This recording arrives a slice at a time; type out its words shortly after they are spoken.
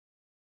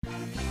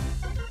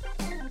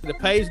The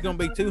pay is going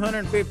to be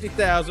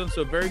 $250,000,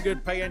 so very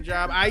good paying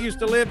job. I used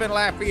to live in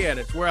Lafayette.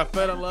 It's where I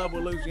fell in love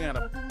with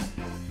Louisiana.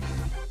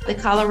 The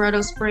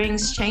Colorado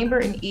Springs Chamber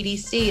and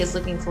EDC is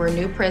looking for a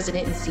new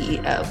president and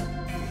CEO.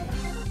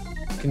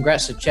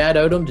 Congrats to Chad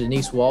Odom,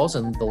 Denise Walls,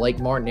 and the Lake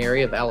Martin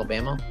area of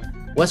Alabama.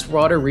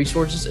 Westwater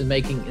Resources is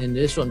making an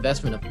initial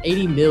investment of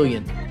 $80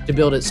 million to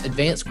build its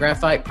advanced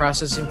graphite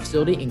processing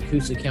facility in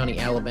Coosa County,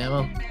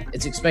 Alabama.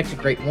 It's expected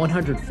to create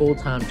 100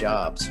 full-time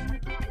jobs.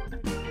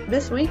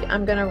 This week,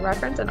 I'm going to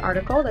reference an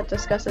article that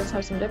discusses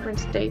how some different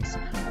states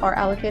are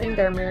allocating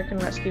their American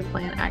Rescue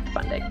Plan Act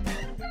funding.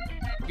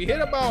 If you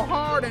hit a ball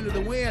hard into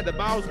the wind, the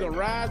ball's going to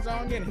rise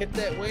on you and hit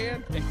that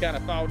wind and kind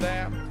of fall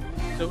down.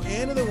 So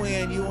into the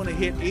wind, you want to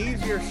hit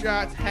easier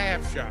shots,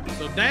 half shots.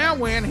 So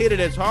downwind, hit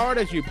it as hard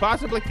as you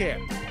possibly can.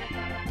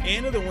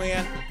 Into the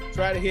wind,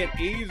 try to hit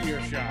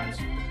easier shots.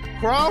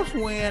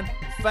 Crosswind,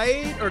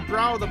 fade or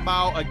draw the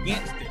ball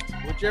against it.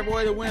 Whichever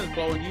way the wind's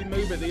blowing, you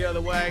move it the other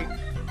way,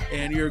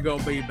 and you're going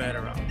to be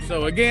better off.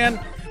 So again,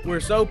 we're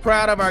so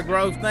proud of our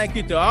growth. Thank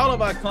you to all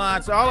of our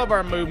clients, all of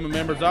our movement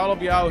members, all of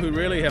y'all who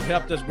really have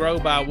helped us grow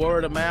by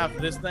word of mouth.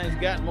 This thing's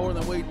gotten more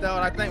than we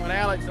thought. I think when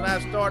Alex and I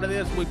started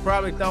this, we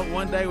probably thought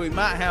one day we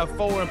might have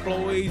 4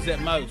 employees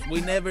at most.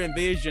 We never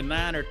envisioned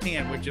 9 or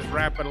 10, which is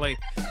rapidly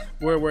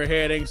where we're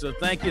heading. So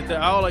thank you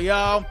to all of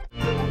y'all.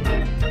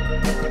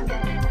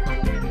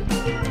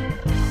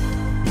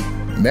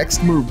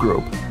 Next Move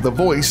Group, the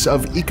voice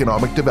of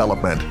economic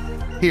development.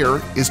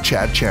 Here is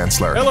Chad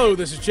Chancellor. Hello,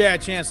 this is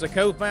Chad Chancellor,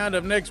 co-founder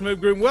of Next Move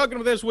Group. Welcome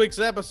to this week's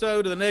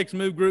episode of the Next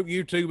Move Group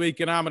YouTube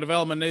Economic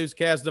Development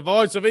Newscast, the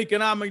voice of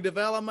economic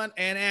development.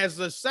 And as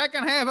the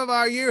second half of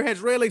our year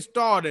has really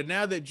started,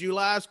 now that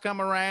July's come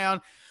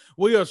around,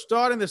 we are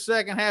starting the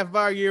second half of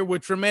our year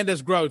with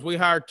tremendous growth. We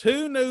hired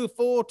 2 new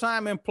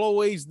full-time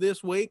employees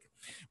this week.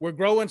 We're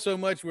growing so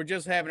much, we're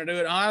just having to do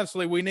it.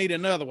 Honestly, we need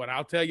another one.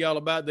 I'll tell you all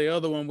about the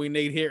other one we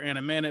need here in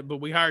a minute, but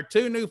we hired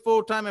 2 new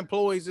full-time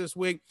employees this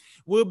week.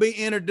 We'll be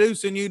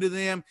introducing you to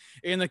them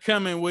in the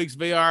coming weeks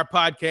via our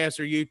podcast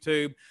or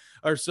YouTube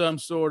or some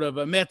sort of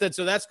a method.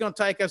 So that's going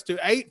to take us to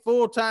 8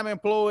 full-time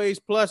employees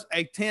plus a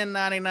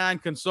 1099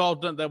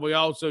 consultant that we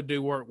also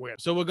do work with.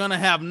 So we're going to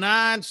have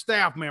 9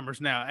 staff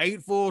members now,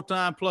 8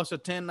 full-time plus a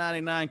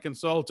 1099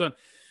 consultant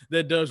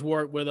that does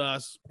work with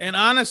us. And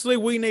honestly,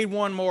 we need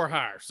one more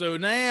hire. So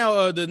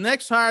now the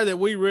next hire that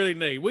we really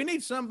need, we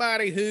need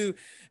somebody who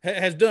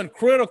has done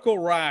critical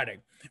writing,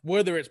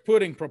 whether it's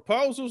putting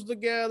proposals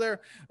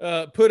together,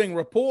 putting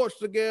reports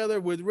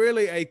together with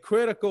really a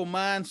critical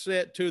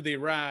mindset to the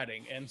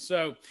writing. And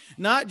so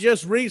not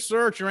just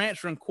research or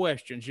answering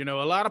questions. You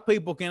know, a lot of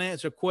people can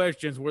answer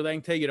questions where they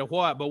can tell you the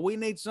what, but we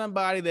need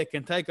somebody that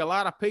can take a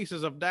lot of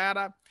pieces of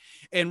data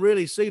and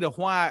really see the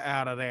why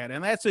out of that.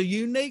 And that's a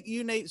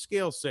unique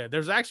skill set.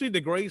 There's actually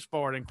degrees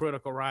for it in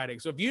critical writing.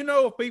 So if you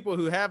know of people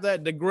who have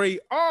that degree,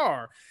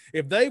 or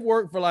if they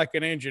work for like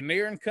an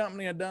engineering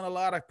company and done a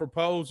lot of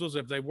proposals,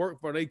 if they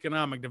work for an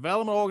economic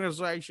development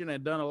organization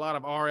and done a lot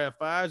of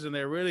RFIs and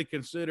they're really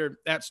considered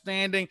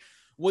outstanding,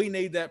 we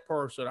need that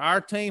person. Our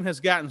team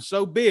has gotten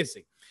so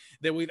busy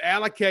that we've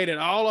allocated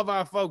all of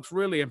our folks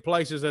really in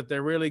places that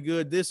they're really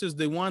good. This is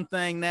the one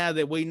thing now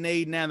that we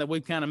need now that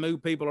we've kind of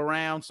moved people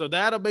around. So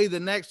that'll be the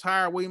next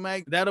hire we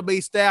make. That'll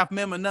be staff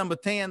member number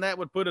 10. That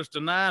would put us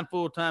to 9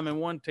 full-time and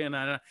 1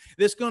 1099.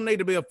 This is going to need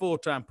to be a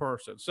full-time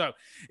person. So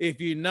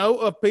if you know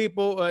of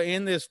people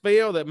in this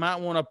field that might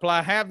want to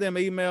apply, have them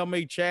email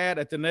me, Chad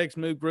at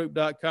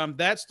thenextmovegroup.com.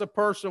 That's the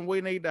person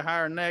we need to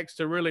hire next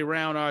to really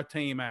round our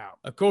team out.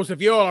 Of course,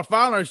 if you all are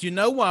following us, you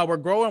know why we're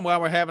growing, why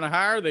we're having to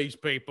hire these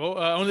people.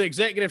 On the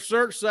executive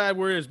search side,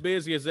 we're as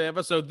busy as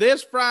ever. So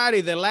this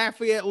Friday, the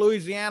Lafayette,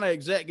 Louisiana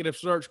executive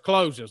search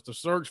closes. The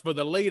search for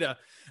the leader,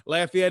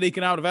 Lafayette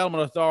Economic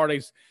Development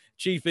Authority's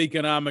chief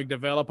economic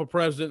developer,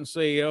 president, and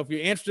CEO. If you're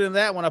interested in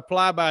that one,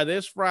 apply by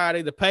this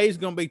Friday. The pay is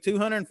going to be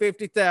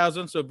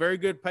 $250,000, so very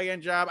good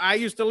paying job. I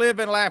used to live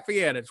in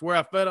Lafayette. It's where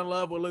I fell in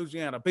love with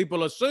Louisiana.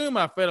 People assume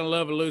I fell in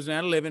love with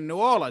Louisiana living in New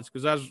Orleans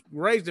because I was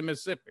raised in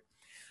Mississippi.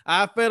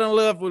 I fell in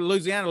love with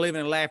Louisiana living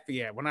in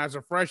Lafayette. When I was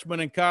a freshman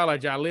in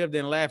college, I lived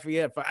in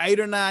Lafayette for 8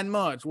 or 9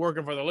 months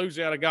working for the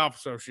Louisiana Golf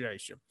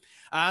Association.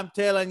 I'm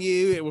telling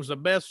you, it was the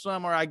best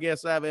summer I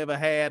guess I've ever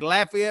had.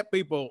 Lafayette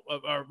people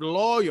are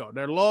loyal.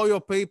 They're loyal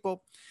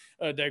people.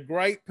 They're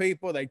great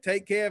people. They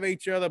take care of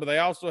each other, but they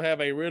also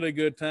have a really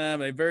good time.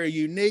 They're very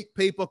unique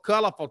people,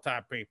 colorful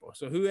type people.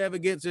 So whoever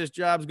gets this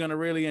job is going to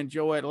really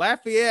enjoy it.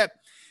 Lafayette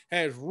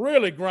has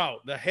really grown.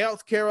 The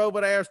healthcare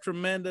over there is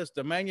tremendous.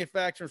 The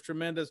manufacturing is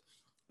tremendous.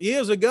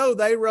 Years ago,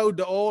 they rode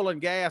the oil and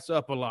gas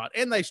up a lot,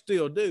 and they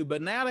still do.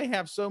 But now they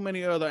have so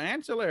many other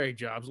ancillary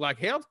jobs like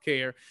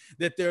healthcare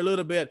that they're a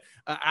little bit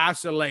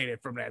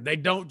isolated from that. They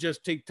don't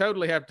just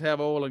totally have to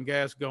have oil and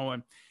gas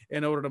going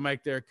in order to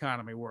make their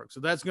economy work. So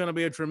that's going to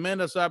be a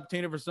tremendous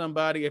opportunity for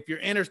somebody. If you're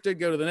interested,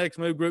 go to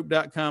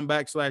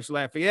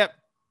thenextmovegroup.com/Lafayette.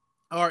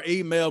 Or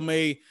email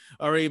me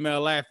or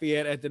email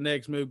Lafayette at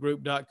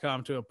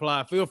thenextmovegroup.com to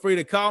apply. Feel free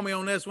to call me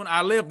on this one.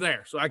 I live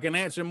there, so I can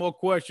answer more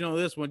questions on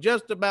this one.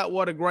 Just about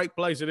what a great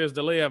place it is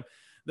to live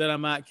than I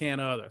might can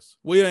others.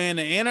 We are in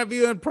the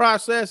interviewing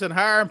process and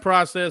hiring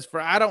process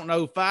for,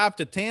 5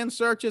 to 10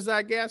 searches,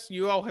 I guess.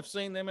 You all have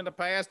seen them in the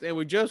past, and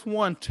we just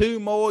won 2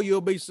 more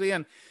you'll be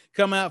seeing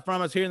come out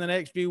from us here in the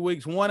next few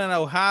weeks, one in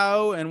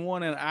Ohio and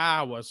one in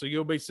Iowa. So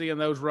you'll be seeing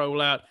those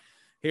roll out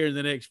here in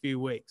the next few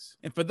weeks.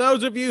 And for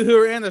those of you who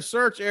are in the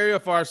search area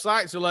for our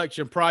site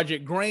selection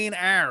project, Green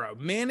Arrow,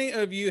 many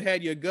of you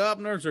had your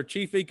governors or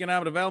chief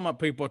economic development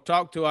people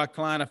talk to our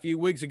client a few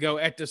weeks ago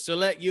at the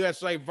Select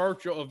USA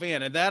virtual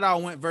event, and that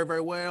all went very,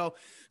 very well.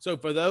 So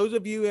for those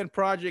of you in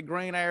Project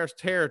Green Arrow's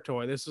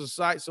territory, this is a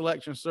site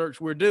selection search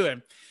we're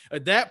doing.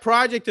 That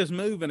project is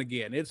moving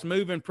again. It's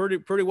moving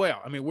pretty well.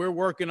 I mean, we're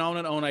working on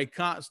it on a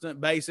constant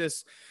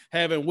basis,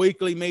 having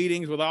weekly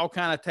meetings with all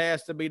kind of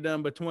tasks to be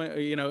done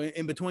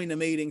in between the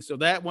meetings. So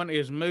that one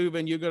is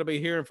moving. You're going to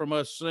be hearing from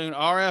us soon.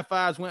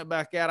 RFIs went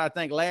back out, I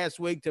think, last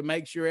week to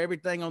make sure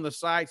everything on the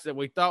sites that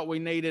we thought we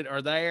needed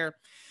are there,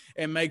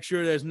 and make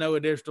sure there's no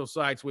additional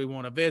sites we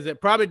want to visit.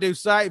 Probably do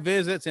site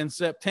visits in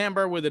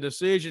September with a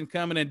decision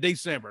coming in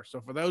December. So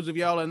for those of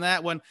y'all in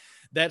that one,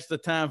 that's the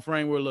time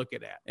frame we're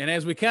looking at. And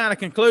as we kind of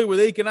conclude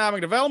with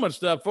economic development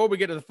stuff, before we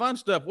get to the fun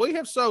stuff, we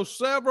have sold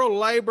several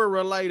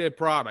labor-related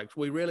products.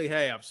 We really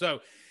have.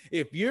 So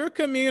if your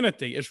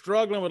community is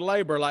struggling with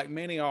labor like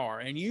many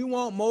are, and you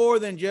want more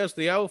than just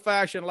the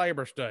old-fashioned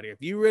labor study,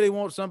 if you really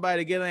want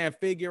somebody to get in there and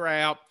figure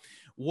out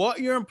what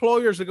your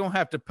employers are going to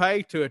have to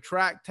pay to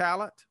attract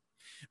talent,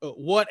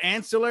 what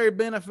ancillary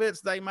benefits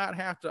they might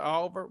have to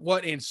offer,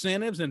 what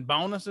incentives and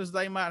bonuses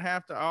they might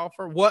have to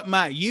offer, what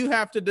might you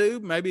have to do,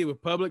 maybe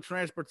with public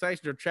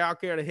transportation or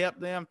childcare to help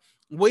them.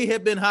 We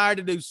have been hired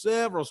to do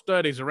several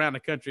studies around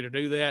the country to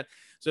do that.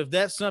 So if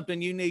that's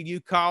something you need, you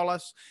call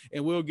us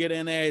and we'll get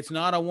in there. It's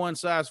not a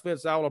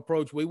one-size-fits-all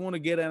approach. We want to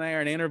get in there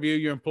and interview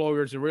your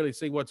employers and really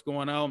see what's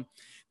going on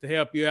to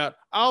help you out.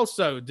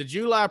 Also, the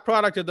July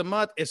product of the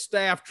month is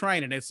staff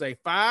training. It's a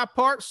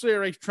 5-part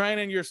series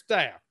training your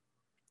staff,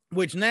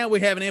 which now we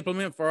haven't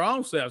implemented for our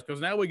own selves, because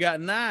now we got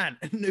 9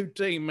 new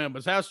team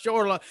members. How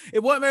short?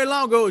 It wasn't very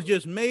long ago. It was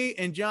just me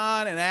and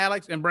John and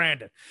Alex and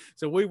Brandon.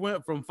 So we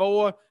went from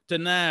 4 to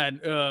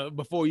 9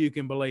 before you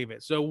can believe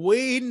it. So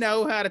we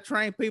know how to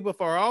train people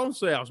for our own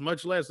selves,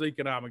 much less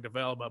economic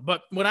development.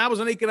 But when I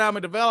was an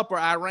economic developer,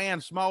 I ran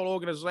small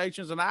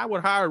organizations, and I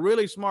would hire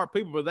really smart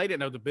people, but they didn't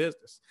know the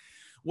business.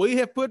 We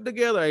have put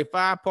together a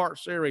 5-part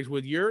series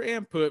with your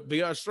input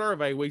via a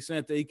survey we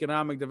sent to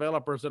economic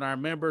developers and our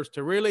members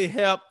to really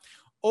help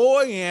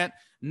orient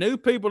new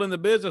people in the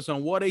business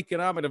on what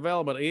economic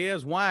development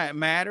is, why it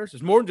matters.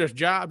 It's more than just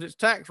jobs. It's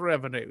tax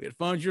revenue. It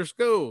funds your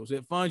schools.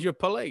 It funds your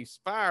police,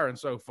 fire, and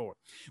so forth.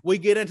 We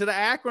get into the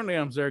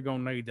acronyms they're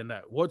going to need to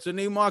know. What's a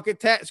new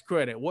market tax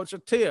credit? What's a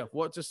TIF?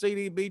 What's a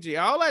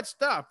CDBG? All that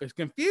stuff is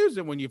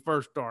confusing when you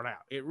first start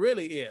out. It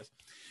really is.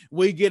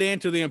 We get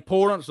into the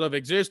importance of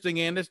existing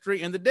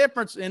industry and the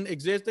difference in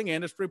existing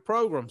industry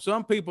programs.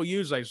 Some people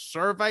use a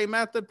survey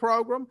method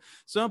program.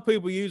 Some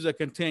people use a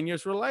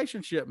continuous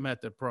relationship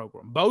method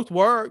program. Both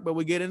work, but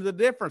we get into the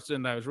difference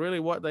in those,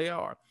 really what they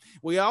are.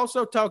 We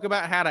also talk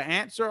about how to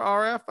answer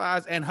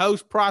RFIs and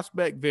host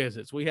prospect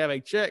visits. We have a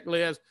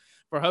checklist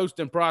for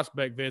hosting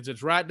prospect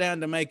visits, right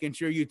down to making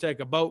sure you take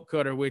a bolt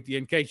cutter with you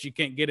in case you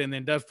can't get in the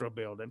industrial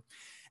building.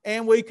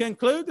 And we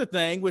conclude the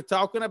thing with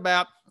talking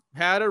about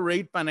how to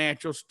read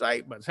financial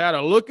statements, how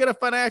to look at a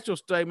financial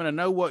statement and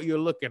know what you're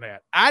looking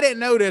at. I didn't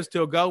know this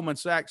till Goldman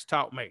Sachs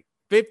taught me.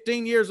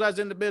 15 years I was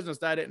in the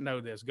business, I didn't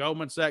know this.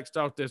 Goldman Sachs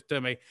taught this to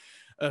me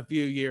a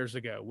few years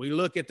ago. We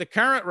look at the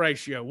current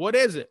ratio. What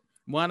is it?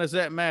 Why does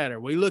that matter?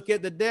 We look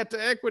at the debt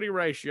to equity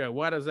ratio.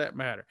 Why does that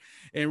matter?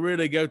 And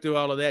really go through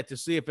all of that to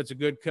see if it's a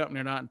good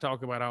company or not, and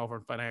talk about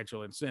offering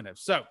financial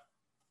incentives. So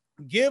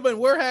given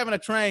we're having to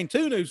train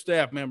 2 new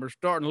staff members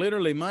starting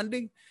literally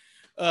Monday,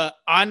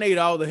 I need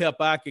all the help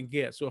I can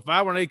get. So if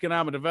I were an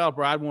economic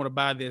developer, I'd want to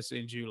buy this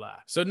in July.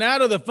 So now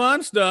to the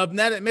fun stuff.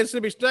 Now that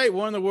Mississippi State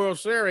won the World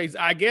Series,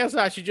 I guess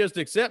I should just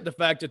accept the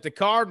fact that the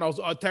Cardinals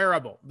are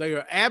terrible. They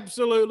are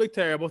absolutely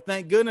terrible.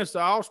 Thank goodness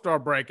the All-Star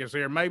break is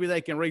here. Maybe they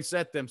can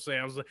reset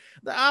themselves.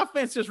 The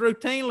offense is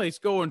routinely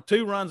scoring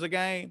 2 runs a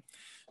game,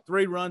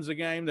 3 runs a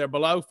game. They're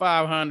below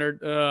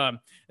 500.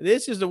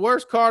 This is the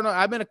worst Cardinal.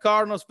 I've been a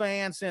Cardinals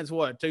fan since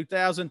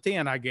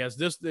 2010, I guess.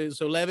 This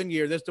is 11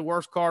 years. This is the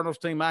worst Cardinals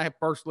team I have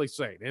personally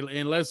seen.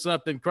 Unless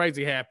something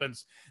crazy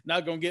happens,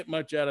 not going to get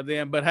much out of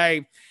them. But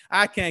hey,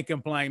 I can't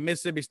complain.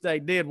 Mississippi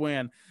State did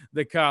win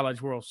the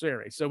College World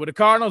Series. So with the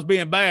Cardinals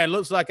being bad,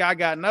 looks like I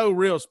got no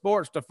real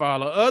sports to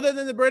follow other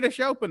than the British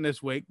Open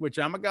this week, which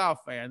I'm a golf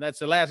fan. That's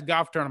the last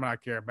golf tournament I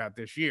care about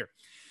this year.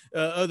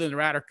 Other than the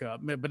Ryder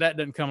Cup, but that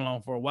doesn't come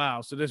along for a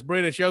while. So this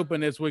British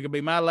Open this week will be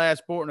my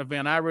last sporting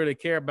event I really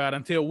care about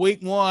until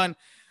week 1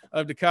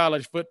 of the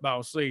college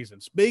football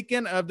season.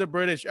 Speaking of the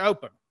British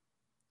Open,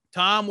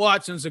 Tom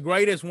Watson's the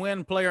greatest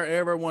win player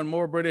ever, won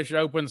more British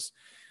Opens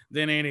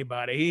than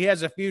anybody. He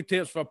has a few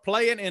tips for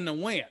playing in the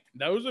wind.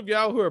 Those of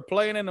y'all who are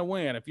playing in the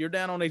wind, if you're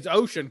down on these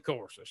ocean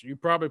courses, you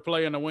probably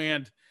play in the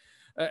wind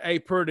a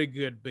pretty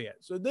good bit.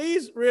 So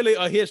these really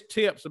are his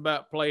tips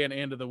about playing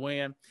into the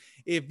wind.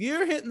 If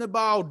you're hitting the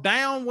ball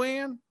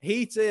downwind,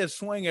 he says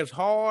swing as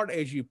hard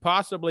as you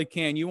possibly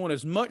can. You want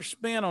as much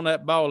spin on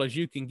that ball as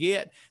you can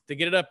get to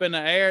get it up in the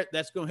air.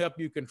 That's going to help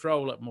you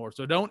control it more.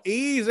 So don't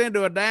ease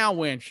into a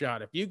downwind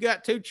shot. If you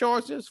got two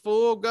choices,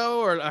 full go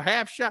or a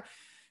half shot,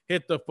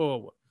 hit the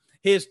full one.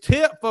 His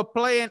tip for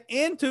playing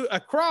into a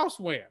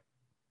crosswind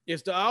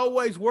is to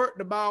always work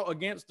the ball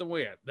against the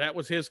wind. That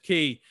was his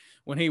key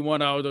when he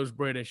won all those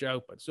British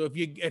Opens. So if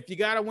you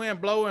got a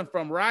wind blowing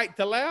from right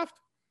to left,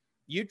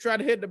 you try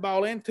to hit the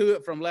ball into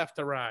it from left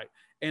to right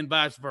and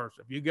vice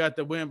versa. If you got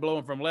the wind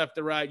blowing from left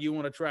to right, you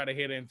want to try to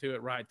hit into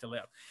it right to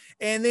left.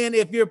 And then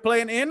if you're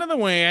playing into the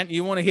wind,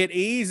 you want to hit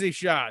easy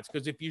shots,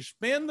 because if you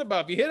spin the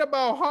ball, if you hit a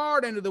ball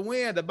hard into the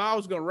wind, the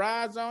ball's going to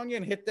rise on you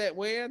and hit that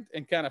wind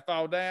and kind of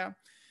fall down.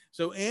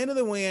 So into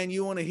the wind,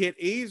 you want to hit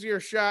easier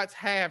shots,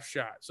 half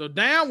shots. So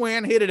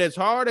downwind, hit it as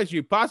hard as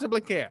you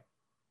possibly can.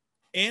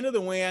 Into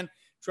the wind,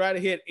 try to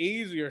hit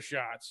easier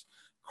shots.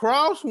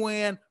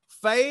 Crosswind,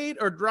 fade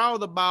or draw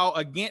the ball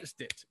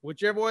against it.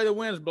 Whichever way the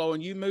wind's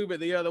blowing, you move it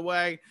the other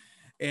way,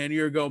 and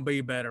you're going to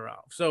be better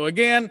off. So,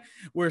 again,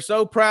 we're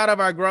so proud of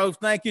our growth.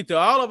 Thank you to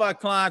all of our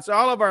clients,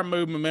 all of our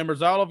movement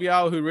members, all of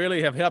y'all who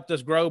really have helped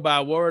us grow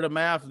by word of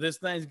mouth. This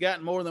thing's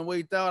gotten more than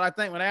we thought. I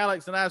think when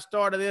Alex and I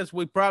started this,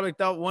 we probably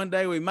thought one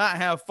day we might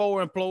have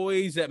 4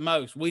 employees at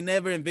most. We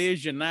never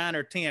envisioned 9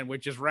 or 10,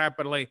 which is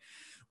rapidly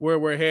where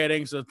we're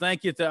heading. So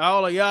thank you to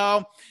all of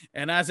y'all.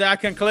 And as I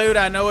conclude,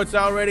 I know it's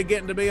already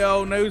getting to be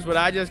old news, but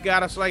I just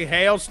got to say,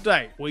 Hail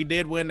State, we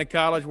did win the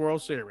College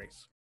World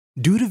Series.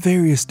 Due to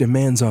various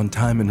demands on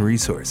time and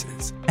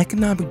resources,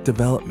 economic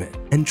development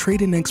and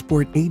trade and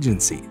export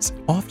agencies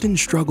often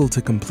struggle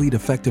to complete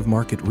effective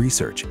market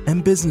research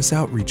and business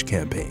outreach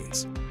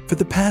campaigns. For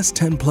the past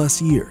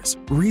 10+ years,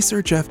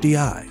 Research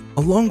FDI,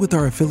 along with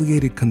our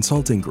affiliated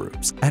consulting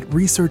groups at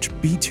Research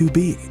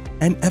B2B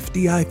and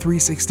FDI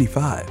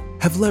 365,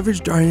 have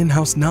leveraged our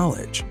in-house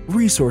knowledge,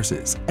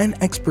 resources,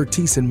 and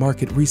expertise in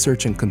market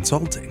research and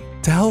consulting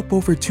to help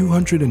over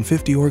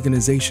 250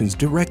 organizations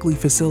directly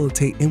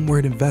facilitate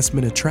inward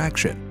investment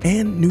attraction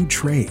and new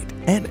trade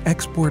and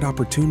export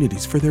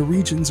opportunities for their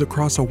regions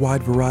across a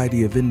wide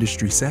variety of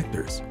industry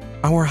sectors.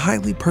 Our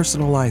highly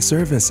personalized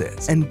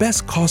services and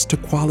best cost to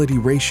quality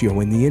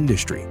ratio in the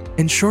industry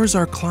ensures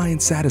our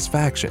client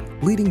satisfaction,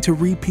 leading to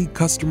repeat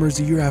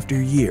customers year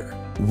after year.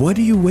 What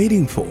are you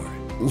waiting for?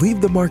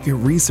 Leave the market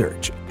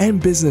research and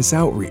business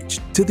outreach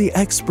to the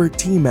expert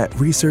team at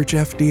Research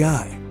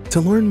FDI. To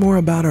learn more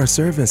about our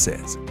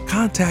services,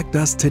 contact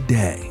us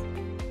today.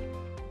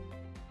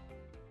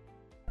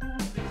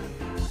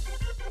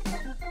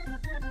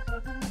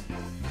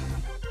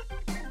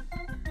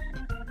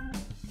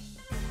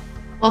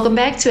 Welcome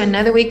back to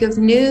another week of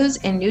news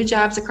and new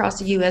jobs across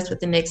the U.S. with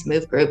the Next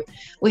Move Group.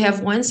 We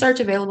have one search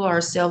available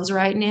ourselves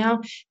right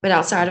now, but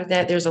outside of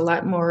that, there's a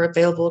lot more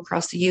available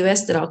across the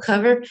U.S. that I'll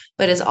cover.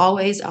 But as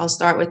always, I'll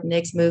start with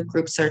Next Move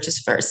Group searches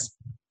first.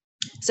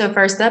 So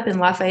first up, in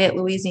Lafayette,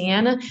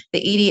 Louisiana, the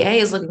EDA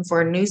is looking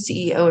for a new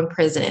CEO and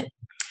president.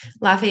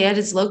 Lafayette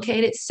is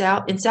located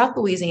in South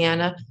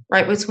Louisiana,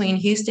 right between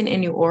Houston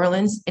and New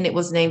Orleans, and it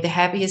was named the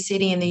happiest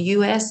city in the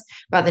U.S.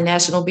 by the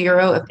National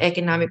Bureau of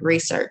Economic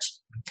Research.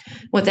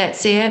 With that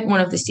said, one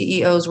of the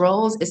CEO's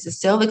roles is to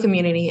sell the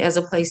community as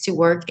a place to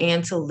work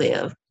and to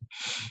live.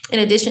 In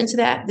addition to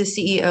that, the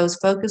CEO's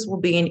focus will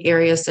be in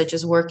areas such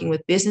as working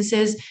with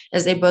businesses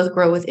as they both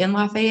grow within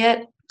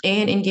Lafayette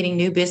and in getting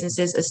new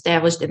businesses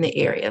established in the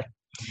area.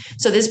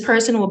 So this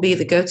person will be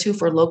the go-to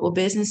for local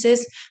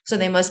businesses, so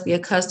they must be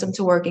accustomed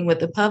to working with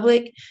the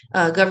public,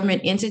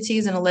 government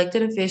entities and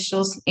elected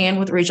officials, and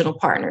with regional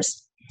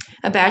partners.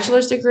 A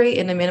bachelor's degree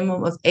in a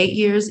minimum of 8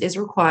 years is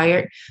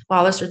required,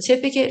 while a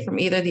certificate from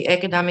either the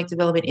Economic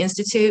Development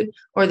Institute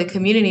or the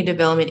Community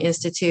Development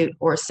Institute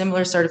or a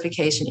similar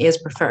certification is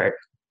preferred.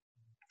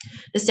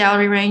 The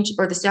salary range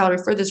or the salary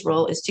for this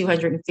role is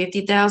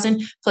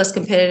 $250,000 plus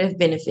competitive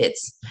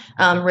benefits.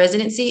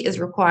 Residency is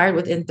required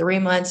within 3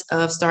 months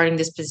of starting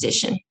this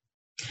position.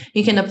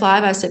 You can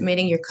apply by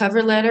submitting your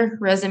cover letter,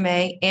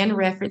 resume, and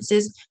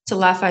references to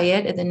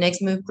Lafayette at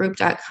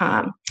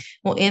thenextmovegroup.com.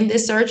 We'll end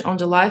this search on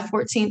July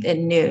 14th at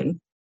noon.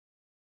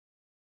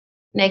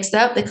 Next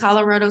up, the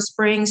Colorado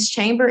Springs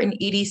Chamber and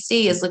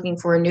EDC is looking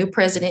for a new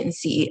president and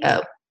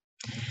CEO.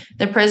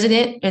 The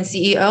president and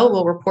CEO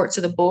will report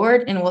to the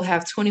board and will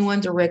have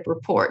 21 direct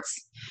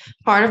reports.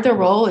 Part of their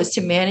role is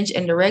to manage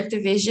and direct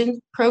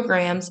division,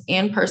 programs,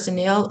 and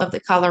personnel of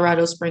the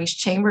Colorado Springs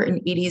Chamber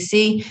and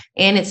EDC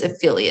and its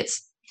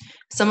affiliates.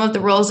 Some of the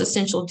role's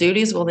essential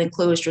duties will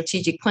include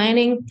strategic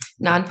planning,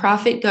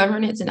 nonprofit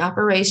governance and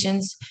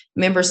operations,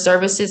 member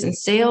services and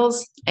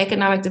sales,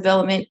 economic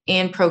development,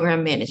 and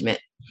program management.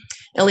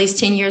 At least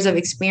 10 years of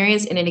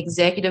experience in an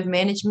executive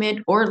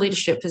management or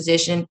leadership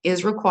position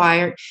is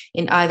required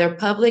in either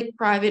public,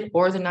 private,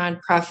 or the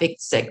nonprofit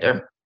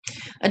sector.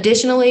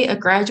 Additionally, a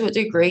graduate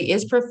degree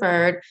is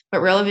preferred,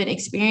 but relevant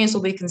experience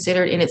will be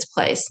considered in its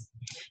place.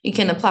 You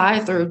can apply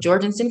through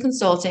Jorgensen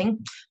Consulting,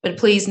 but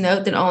please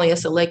note that only a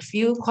select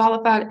few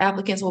qualified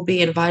applicants will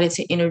be invited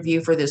to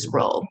interview for this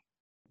role.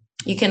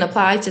 You can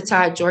apply to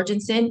Todd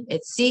Jorgensen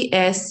at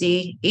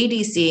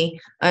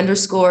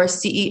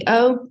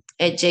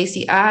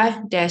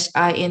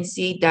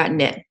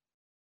cscedc_CEO@jci-inc.net.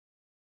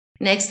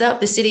 Next up,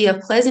 the city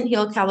of Pleasant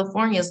Hill,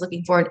 California is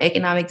looking for an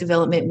economic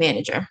development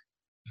manager.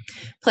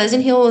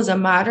 Pleasant Hill is a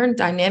modern,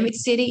 dynamic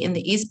city in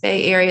the East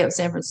Bay area of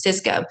San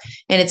Francisco,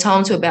 and it's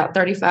home to about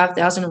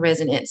 35,000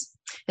 residents.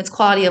 Its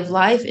quality of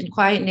life and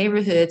quiet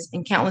neighborhoods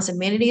and countless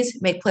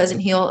amenities make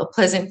Pleasant Hill a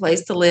pleasant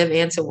place to live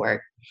and to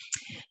work.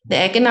 The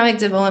Economic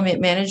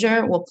Development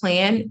Manager will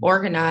plan,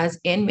 organize,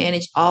 and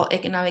manage all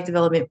economic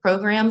development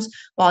programs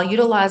while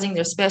utilizing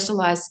their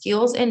specialized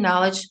skills and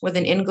knowledge with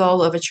an end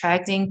goal of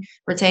attracting,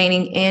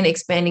 retaining, and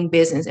expanding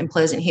business in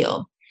Pleasant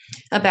Hill.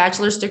 A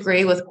bachelor's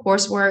degree with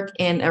coursework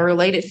in a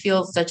related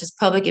field such as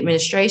public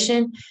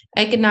administration,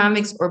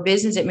 economics, or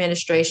business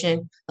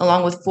administration,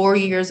 along with 4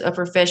 years of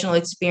professional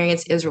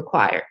experience is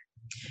required.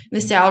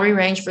 The salary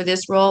range for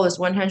this role is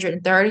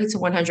 $130,000 to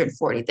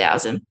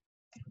 $140,000.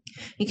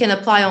 You can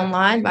apply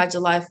online by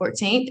July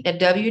 14th at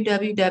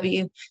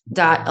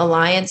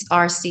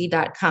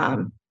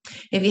www.alliancerc.com.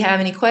 If you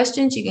have any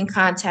questions, you can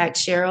contact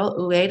Cheryl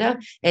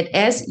Ueda at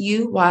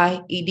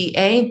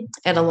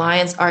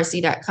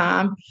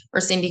SUYEDA@alliancerc.com or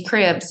Cindy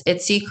Krebs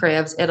at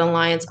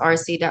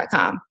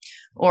ckrebs@alliancerc.com.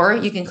 Or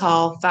you can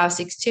call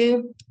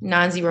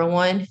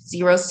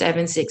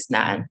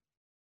 562-901-0769.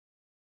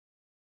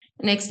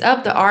 Next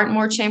up, the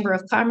Ardmore Chamber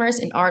of Commerce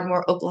in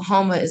Ardmore,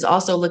 Oklahoma is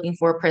also looking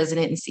for a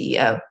president and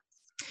CEO.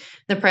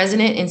 The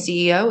president and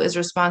CEO is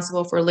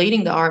responsible for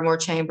leading the Ardmore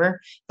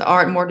Chamber, the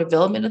Ardmore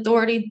Development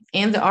Authority,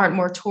 and the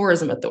Ardmore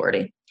Tourism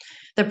Authority.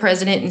 The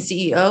president and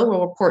CEO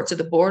will report to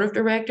the board of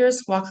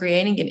directors while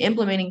creating and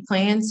implementing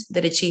plans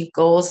that achieve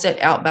goals set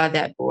out by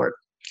that board.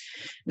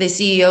 The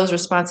CEO's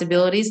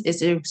responsibilities is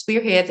to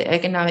spearhead the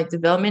economic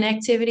development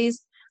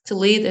activities, to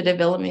lead the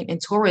Development and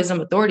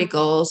Tourism Authority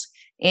goals,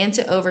 and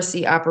to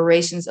oversee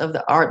operations of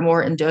the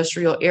Ardmore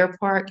Industrial Air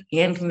Park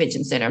and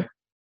Convention Center.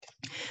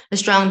 A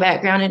strong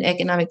background in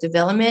economic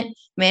development,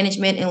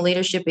 management, and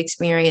leadership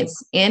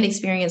experience, and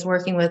experience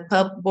working with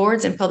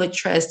boards and public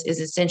trust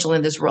is essential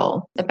in this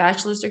role. A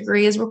bachelor's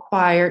degree is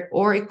required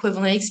or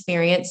equivalent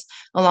experience,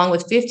 along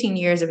with 15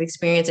 years of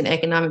experience in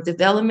economic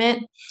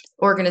development,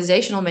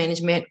 organizational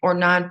management, or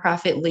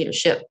nonprofit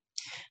leadership.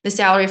 The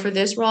salary for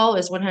this role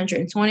is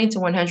 $120,000 to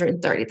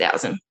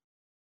 $130,000.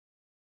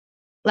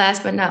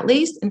 Last but not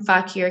least, in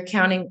Fauquier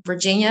County,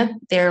 Virginia,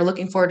 they're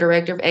looking for a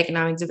director of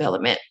economic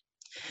development.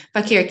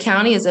 Fauquier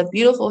County is a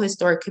beautiful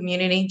historic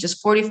community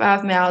just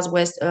 45 miles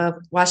west of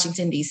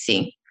Washington,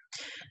 D.C.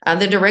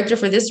 The director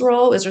for this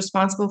role is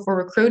responsible for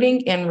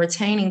recruiting and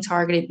retaining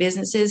targeted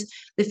businesses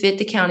that fit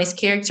the county's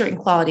character and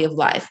quality of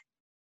life.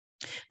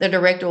 The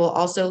director will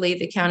also lead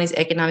the county's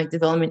economic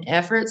development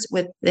efforts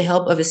with the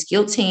help of a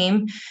skilled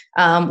team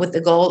with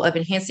the goal of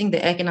enhancing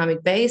the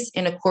economic base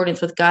in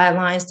accordance with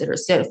guidelines that are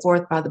set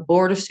forth by the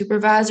Board of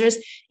Supervisors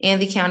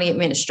and the county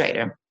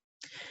administrator.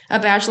 A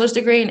bachelor's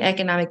degree in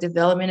economic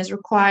development is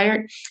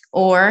required,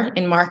 or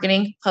in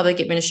marketing, public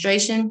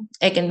administration,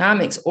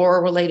 economics,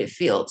 or related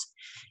fields.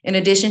 In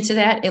addition to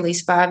that, at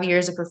least 5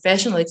 years of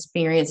professional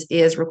experience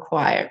is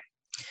required.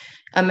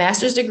 A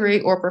master's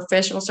degree or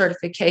professional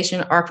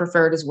certification are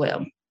preferred as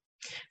well.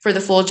 For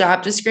the full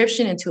job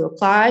description and to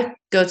apply,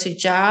 go to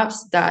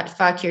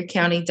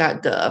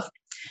jobs.fauquiercounty.gov.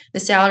 The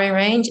salary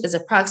range is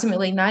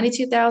approximately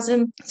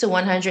 $92,000 to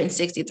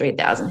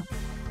 $163,000.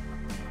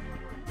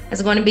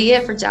 That's going to be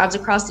it for jobs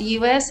across the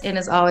U.S. And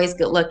as always,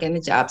 good luck in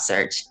the job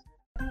search.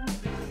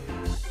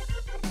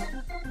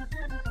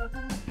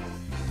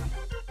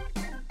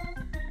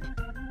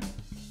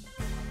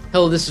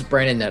 Hello, this is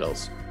Brandon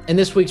Nettles. In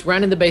this week's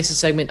Rounding the Bases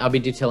segment, I'll be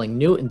detailing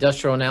new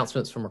industrial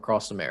announcements from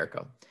across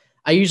America.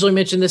 I usually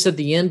mention this at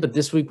the end, but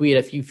this week we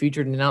had a few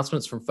featured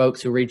announcements from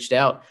folks who reached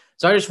out.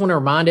 So I just want to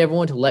remind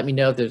everyone to let me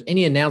know if there's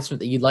any announcement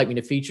that you'd like me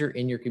to feature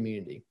in your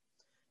community.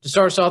 To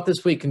start us off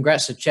this week,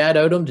 congrats to Chad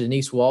Odom,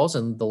 Denise Walls,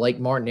 and the Lake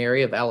Martin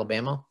area of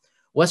Alabama.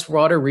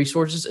 Westwater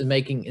Resources is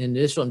making an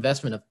initial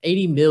investment of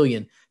 $80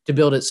 million to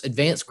build its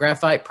advanced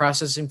graphite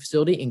processing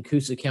facility in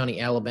Coosa County,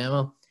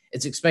 Alabama.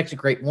 It's expected to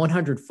create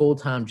 100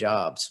 full-time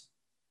jobs.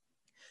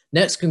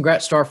 Next,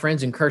 congrats to our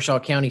friends in Kershaw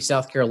County,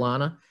 South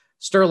Carolina.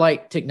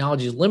 Sterlite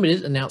Technologies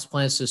Limited announced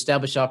plans to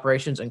establish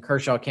operations in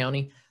Kershaw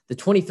County. The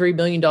 $23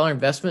 million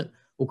investment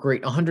will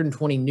create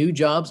 120 new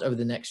jobs over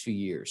the next few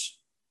years.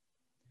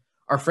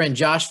 Our friend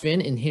Josh Finn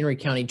in Henry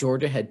County,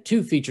 Georgia, had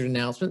two featured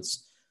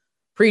announcements.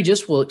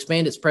 Pregis will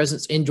expand its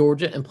presence in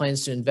Georgia and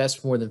plans to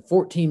invest more than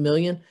 $14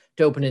 million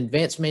to open an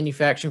advanced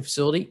manufacturing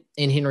facility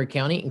in Henry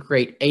County and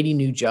create 80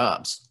 new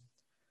jobs.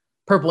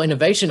 Purple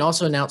Innovation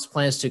also announced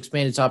plans to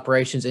expand its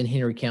operations in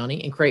Henry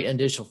County and create an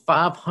additional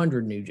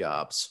 500 new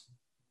jobs.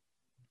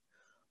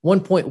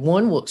 1.1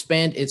 will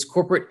expand its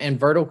corporate and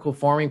vertical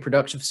farming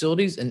production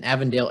facilities in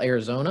Avondale,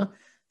 Arizona.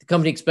 The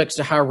company expects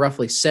to hire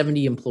roughly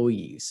 70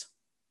 employees.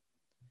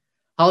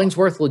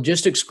 Hollingsworth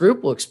Logistics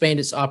Group will expand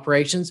its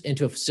operations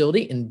into a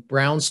facility in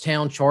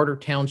Brownstown Charter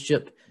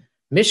Township,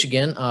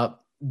 Michigan.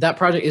 That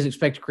project is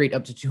expected to create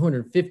up to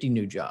 250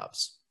 new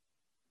jobs.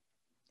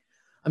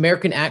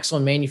 American Axle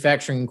and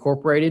Manufacturing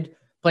Incorporated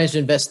plans to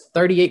invest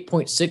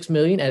 $38.6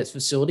 million at its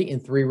facility in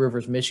Three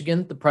Rivers,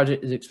 Michigan. The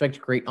project is expected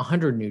to create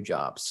 100 new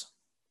jobs.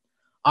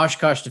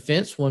 Oshkosh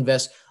Defense will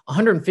invest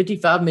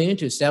 $155 million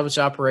to establish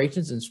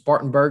operations in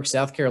Spartanburg,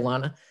 South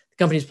Carolina. The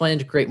company is planning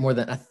to create more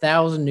than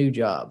 1,000 new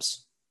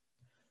jobs.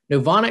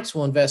 Novonix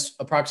will invest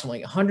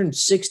approximately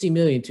 $160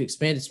 million to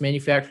expand its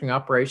manufacturing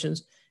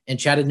operations in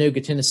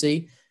Chattanooga,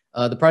 Tennessee.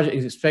 The project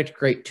is expected to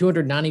create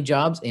 290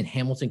 jobs in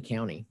Hamilton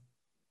County.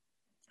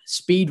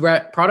 Speed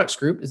Products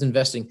Group is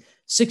investing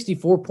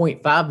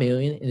 $64.5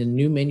 million in a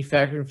new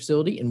manufacturing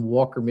facility in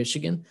Walker,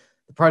 Michigan.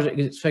 The project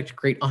is expected to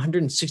create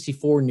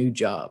 164 new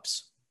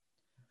jobs.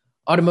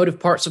 Automotive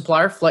parts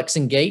supplier Flex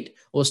and Gate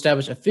will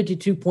establish a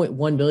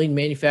 $52.1 million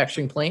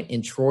manufacturing plant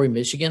in Troy,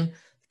 Michigan.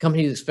 The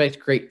company is expected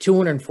to create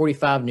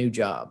 245 new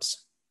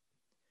jobs.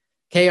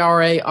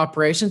 KRA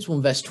Operations will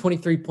invest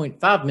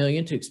 $23.5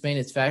 million to expand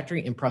its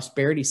factory in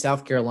Prosperity,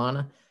 South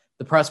Carolina.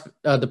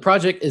 The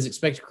project is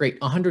expected to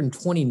create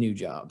 120 new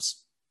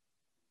jobs.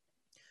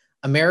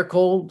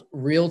 Americold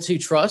Realty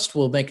Trust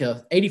will make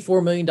a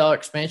 $84 million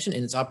expansion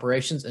in its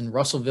operations in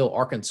Russellville,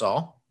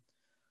 Arkansas.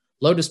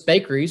 Lotus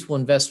Bakeries will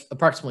invest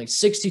approximately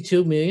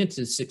 $62 million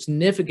to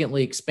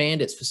significantly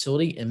expand its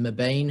facility in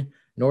Mebane,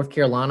 North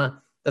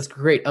Carolina. That's going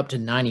to create up to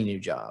 90 new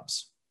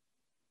jobs.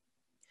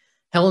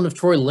 Helen of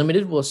Troy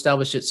Limited will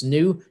establish its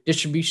new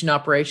distribution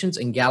operations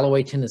in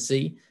Galloway,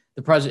 Tennessee.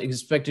 The project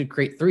is expected to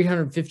create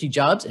 350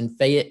 jobs in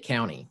Fayette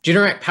County.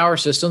 Generac Power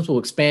Systems will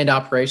expand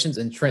operations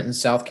in Trenton,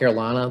 South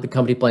Carolina. The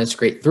company plans to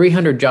create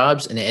 300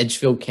 jobs in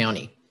Edgefield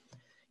County.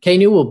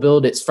 KNU will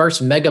build its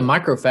first mega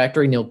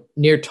microfactory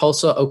near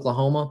Tulsa,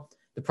 Oklahoma.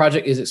 The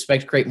project is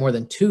expected to create more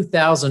than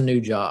 2,000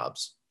 new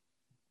jobs.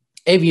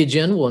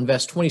 Aviagen will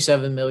invest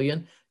 $27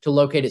 million to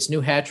locate its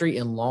new hatchery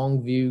in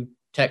Longview,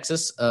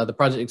 Texas. The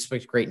project is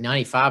expected to create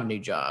 95 new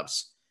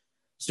jobs.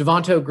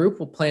 Stevonto Group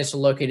will plans to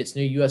locate its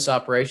new U.S.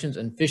 operations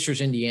in Fishers,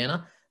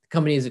 Indiana. The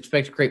company is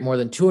expected to create more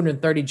than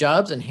 230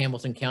 jobs in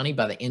Hamilton County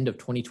by the end of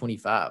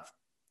 2025.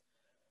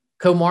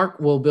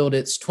 Comark will build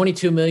its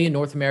 $22 million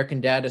North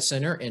American data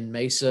center in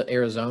Mesa,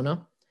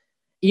 Arizona.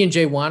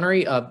 E&J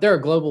Winery, they're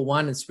a global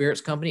wine and spirits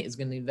company, is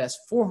going to invest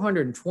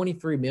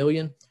 $423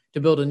 million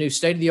to build a new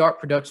state-of-the-art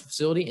production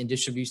facility and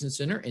distribution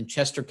center in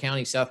Chester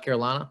County, South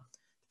Carolina.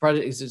 The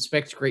project is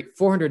expected to create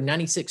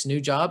 496 new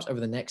jobs over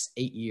the next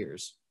 8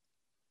 years.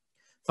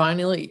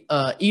 Finally,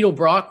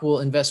 Edelbrock will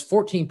invest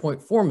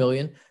 $14.4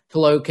 million to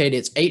locate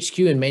its HQ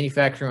and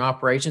manufacturing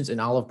operations in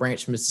Olive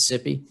Branch,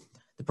 Mississippi.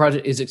 The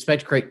project is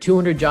expected to create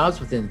 200 jobs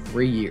within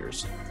 3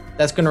 years.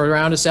 That's going to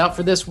round us out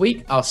for this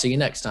week. I'll see you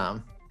next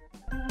time.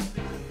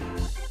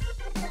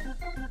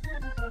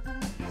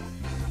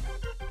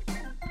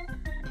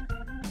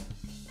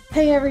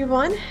 Hey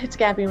everyone, it's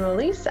Gabby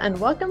Molise, and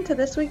welcome to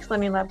this week's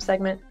Learning Lab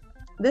segment.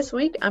 This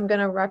week, I'm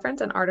going to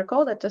reference an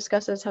article that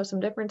discusses how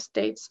some different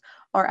states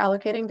are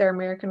allocating their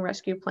American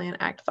Rescue Plan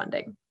Act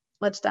funding.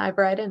 Let's dive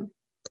right in.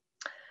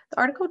 The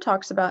article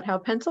talks about how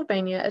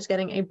Pennsylvania is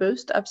getting a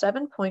boost of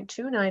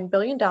 $7.29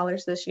 billion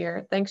this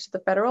year thanks to the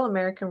Federal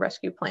American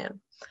Rescue Plan,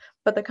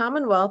 but the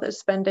Commonwealth is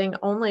spending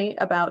only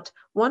about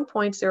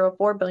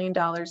 $1.04 billion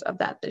of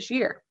that this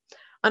year.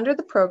 Under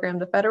the program,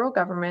 the federal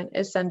government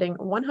is sending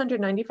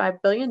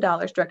 $195 billion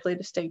directly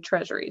to state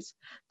treasuries.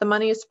 The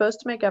money is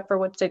supposed to make up for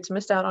what states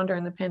missed out on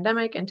during the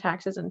pandemic in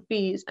taxes and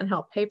fees and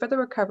help pay for the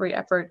recovery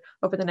effort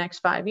over the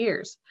next 5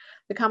 years.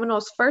 The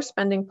Commonwealth's first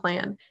spending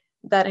plan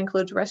that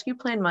includes rescue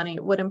plan money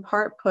would in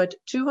part put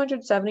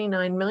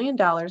 $279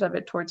 million of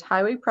it towards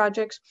highway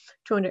projects,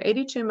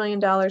 $282 million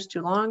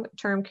to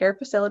long-term care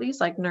facilities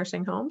like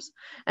nursing homes,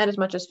 and as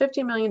much as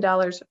 $50 million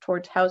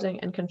towards housing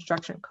and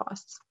construction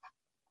costs.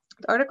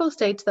 The article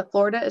states that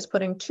Florida is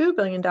putting $2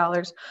 billion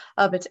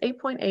of its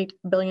 $8.8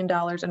 billion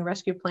in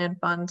rescue plan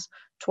funds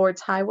towards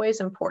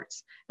highways and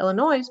ports.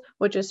 Illinois,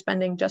 which is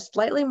spending just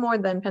slightly more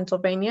than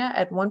Pennsylvania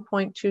at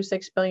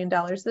 $1.26 billion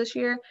this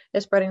year,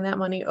 is spreading that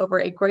money over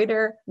a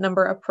greater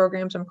number of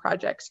programs and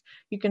projects.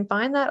 You can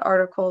find that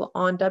article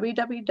on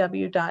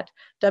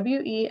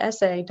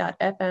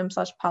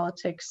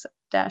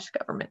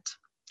www.wesa.fm/politics-government.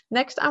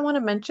 Next, I want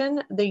to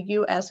mention the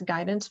U.S.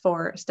 guidance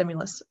for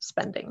stimulus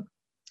spending.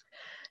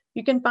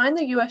 You can find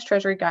the U.S.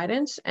 Treasury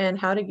guidance and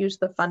how to use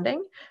the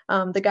funding.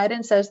 The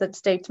guidance says that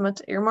states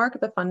must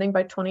earmark the funding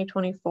by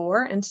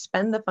 2024 and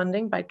spend the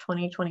funding by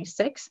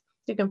 2026.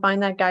 You can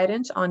find that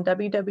guidance on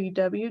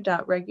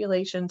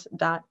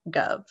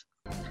www.regulations.gov.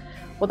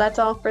 Well, that's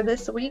all for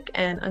this week,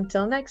 and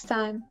until next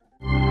time.